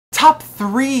Top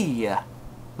 3!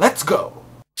 Let's go!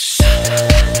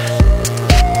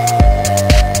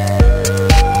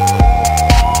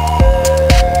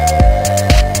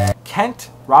 Kent,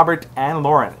 Robert, and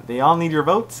Lauren. They all need your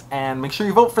votes, and make sure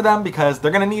you vote for them because they're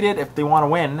gonna need it if they want to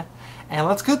win. And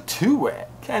let's get to it.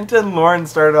 Kent and Lauren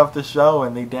started off the show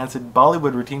and they danced a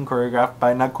Bollywood routine choreographed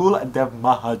by Nakul and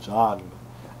Mahajan.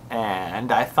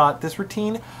 And I thought this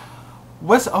routine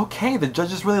was okay. The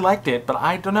judges really liked it, but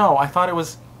I don't know. I thought it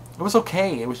was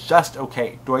okay. It was just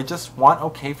okay. Do I just want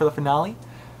okay for the finale?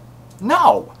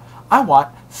 No! I want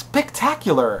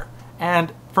spectacular!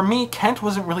 And for me, Kent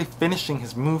wasn't really finishing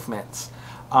his movements.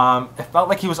 It felt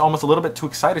like he was almost a little bit too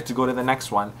excited to go to the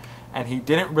next one, and he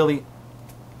didn't really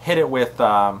hit it with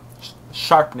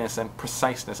sharpness and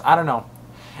preciseness. I don't know.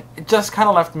 It just kind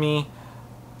of left me...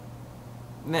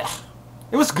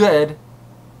 It was good,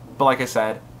 but like I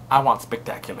said, I want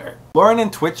spectacular. Lauren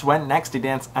and Twitch went next to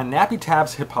dance a Nappy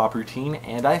Tabs hip-hop routine,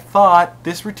 and I thought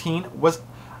this routine was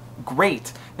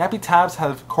great. Nappy Tabs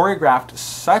have choreographed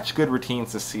such good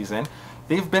routines this season.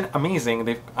 They've been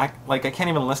amazing. I can't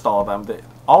even list all of them.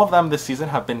 All of them this season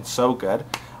have been so good.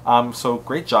 So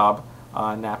great job,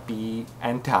 Nappy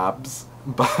and Tabs.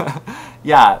 But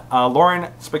yeah,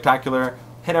 Lauren, spectacular.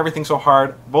 Hit everything so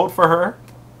hard. Vote for her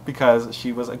because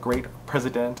she was a great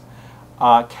president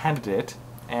candidate.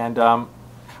 And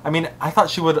I mean, I thought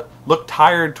she would look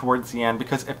tired towards the end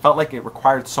because it felt like it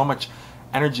required so much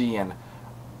energy and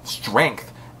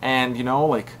strength. And you know,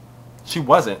 like, she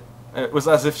wasn't. It was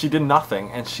as if she did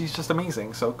nothing, and she's just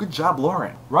amazing, so good job,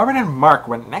 Lauren. Robert and Mark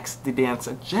went next to dance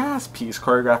a jazz piece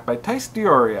choreographed by Tyce de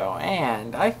Orio,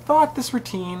 and I thought this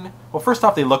routine... Well, first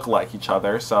off, they look like each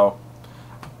other, so...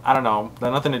 I don't know, they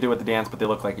had nothing to do with the dance, but they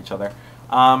look like each other.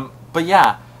 But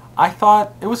yeah, I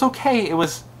thought it was okay. It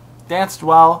was danced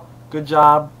well, good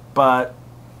job, but...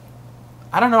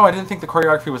 I don't know, I didn't think the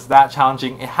choreography was that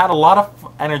challenging. It had a lot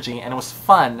of energy, and it was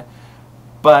fun,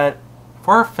 but...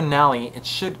 For a finale, it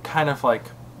should kind of like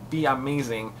be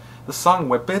amazing. The song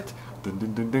Whip It, dun,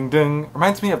 dun, dun, dun, dun,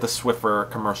 reminds me of the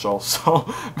Swiffer commercial,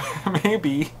 so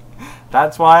maybe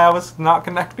that's why I was not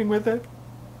connecting with it.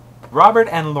 Robert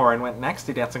and Lauren went next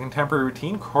to dance a contemporary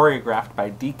routine choreographed by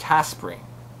Caspery.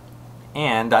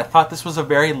 And I thought this was a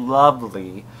very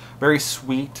lovely, very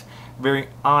sweet, very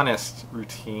honest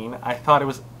routine. I thought it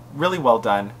was really well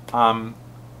done.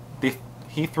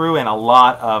 He threw in a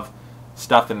lot of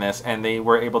stuff in this, and they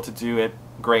were able to do it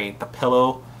great. The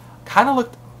pillow kind of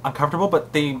looked uncomfortable,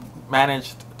 but they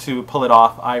managed to pull it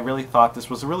off. I really thought this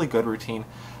was a really good routine.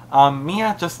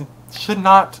 Mia just should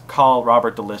not call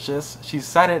Robert delicious. She's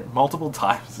said it multiple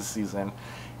times this season,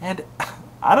 and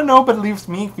I don't know, but it leaves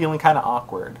me feeling kind of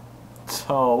awkward.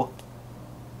 So,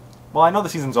 well, I know the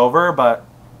season's over, but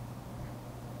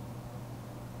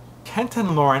Kent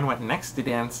and Lauren went next to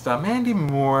dance a Mandy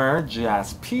Moore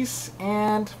jazz piece,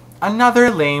 and another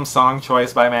lame song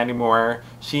choice by Mandy Moore.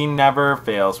 She never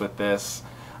fails with this.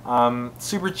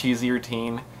 Super cheesy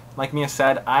routine. Like Mia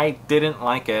said, I didn't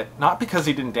like it. Not because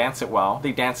they didn't dance it well.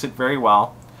 They danced it very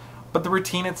well. But the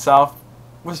routine itself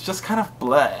was just kind of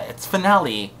bleh. It's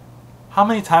finale. How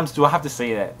many times do I have to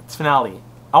say that? It's finale.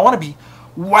 I want to be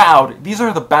wowed. These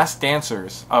are the best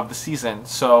dancers of the season,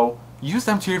 so use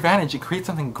them to your advantage and create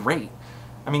something great.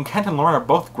 I mean, Kent and Lauren are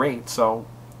both great, so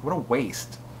what a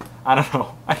waste. I don't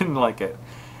know. I didn't like it.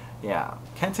 Yeah.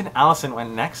 Kent and Allison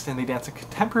went next, and they danced a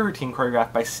contemporary routine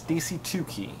choreographed by Stacey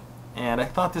Tookey. And I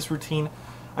thought this routine...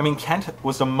 I mean, Kent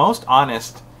was the most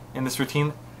honest in this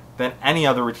routine than any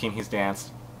other routine he's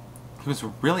danced. He was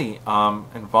really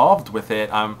involved with it.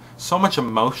 So much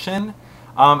emotion.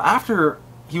 After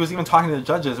he was even talking to the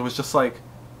judges, it was just like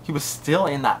he was still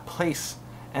in that place.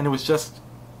 And it was just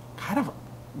kind of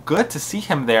good to see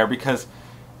him there because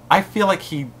I feel like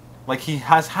he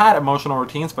has had emotional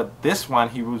routines, but this one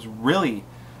he was really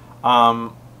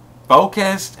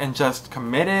focused and just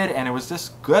committed, and it was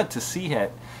just good to see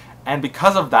it. And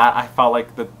because of that, I felt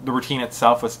like the routine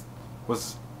itself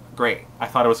was great. I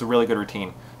thought it was a really good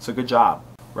routine, so good job.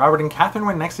 Robert and Kathryn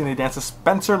went next and they danced a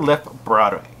Spencer Liff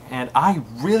Broadway, and I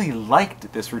really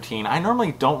liked this routine. I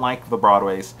normally don't like the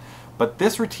Broadways, but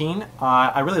this routine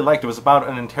I really liked. It was about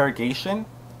an interrogation.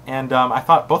 And I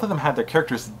thought both of them had their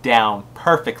characters down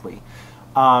perfectly.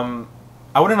 I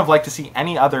wouldn't have liked to see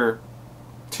any other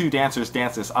two dancers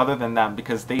dance this other than them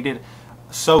because they did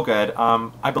so good.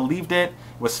 I believed it.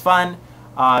 It was fun.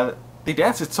 They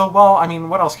danced it so well. I mean,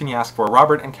 what else can you ask for?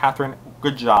 Robert and Kathryn,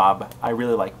 good job. I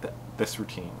really liked this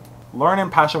routine. Lauren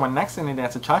and Pasha went next and they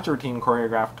danced a cha-cha routine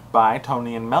choreographed by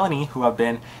Tony and Melanie, who have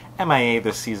been MIA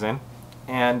this season.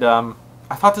 And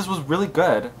I thought this was really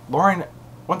good. Lauren,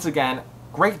 once again,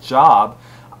 great job.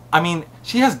 I mean,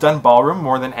 she has done ballroom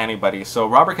more than anybody, so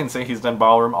Robert can say he's done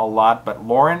ballroom a lot, but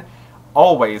Lauren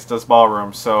always does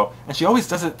ballroom, so, and she always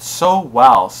does it so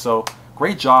well, so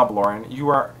great job, Lauren.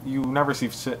 You never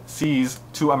cease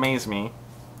to amaze me.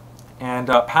 And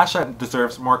Pasha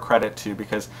deserves more credit too,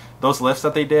 because those lifts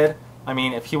that they did, I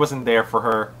mean, if he wasn't there for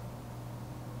her,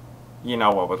 you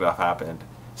know what would have happened.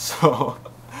 So,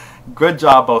 good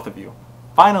job, both of you.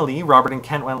 Finally, Robert and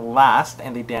Kent went last,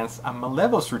 and they danced a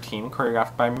Malevos routine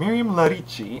choreographed by Miriam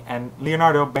Larichi and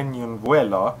Leonardo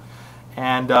Benevuelo.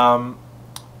 And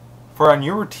for a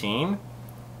new routine,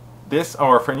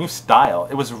 for a new style,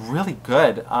 it was really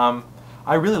good.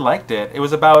 I really liked it. It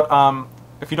was about,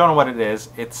 if you don't know what it is,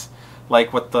 it's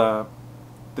like what the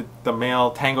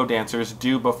male tango dancers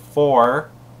do before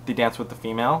they dance with the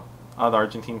female, the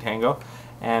Argentine tango.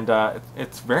 And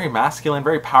it's very masculine,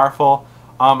 very powerful.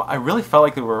 I really felt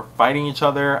like they were fighting each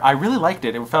other. I really liked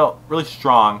it. It felt really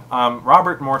strong.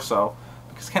 Robert more so,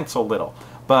 because Kent's so little.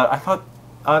 But I thought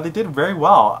they did very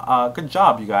well. Good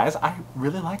job, you guys. I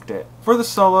really liked it. For the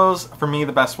solos, for me,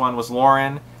 the best one was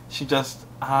Lauren. She just,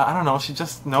 I don't know, she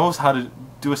just knows how to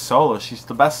do a solo. She's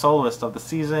the best soloist of the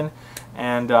season.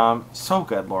 And so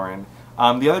good, Lauren.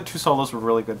 The other two solos were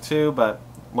really good too, but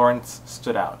Lauren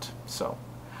stood out. So,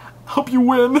 hope you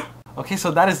win. Okay,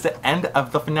 so that is the end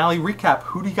of the finale recap.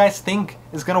 Who do you guys think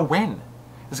is going to win?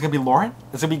 Is it going to be Lauren?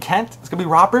 Is it going to be Kent? Is it going to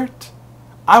be Robert?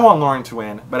 I want Lauren to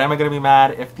win, but am I going to be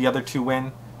mad if the other two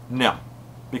win? No,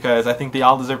 because I think they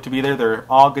all deserve to be there. They're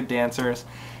all good dancers,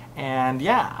 and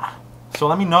yeah. So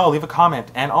let me know, leave a comment,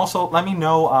 and also let me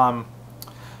know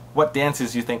what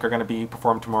dances you think are going to be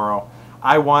performed tomorrow.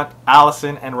 I want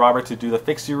Allison and Robert to do the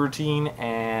fixie routine,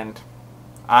 and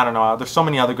I don't know, there's so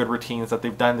many other good routines that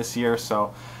they've done this year,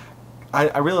 so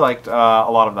I really liked a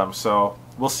lot of them, so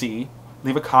we'll see.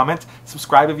 Leave a comment,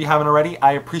 subscribe if you haven't already.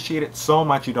 I appreciate it so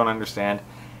much, you don't understand.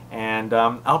 And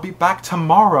I'll be back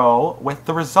tomorrow with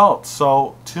the results,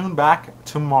 so tune back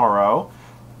tomorrow.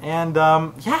 And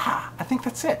yeah, I think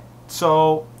that's it.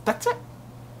 So that's it.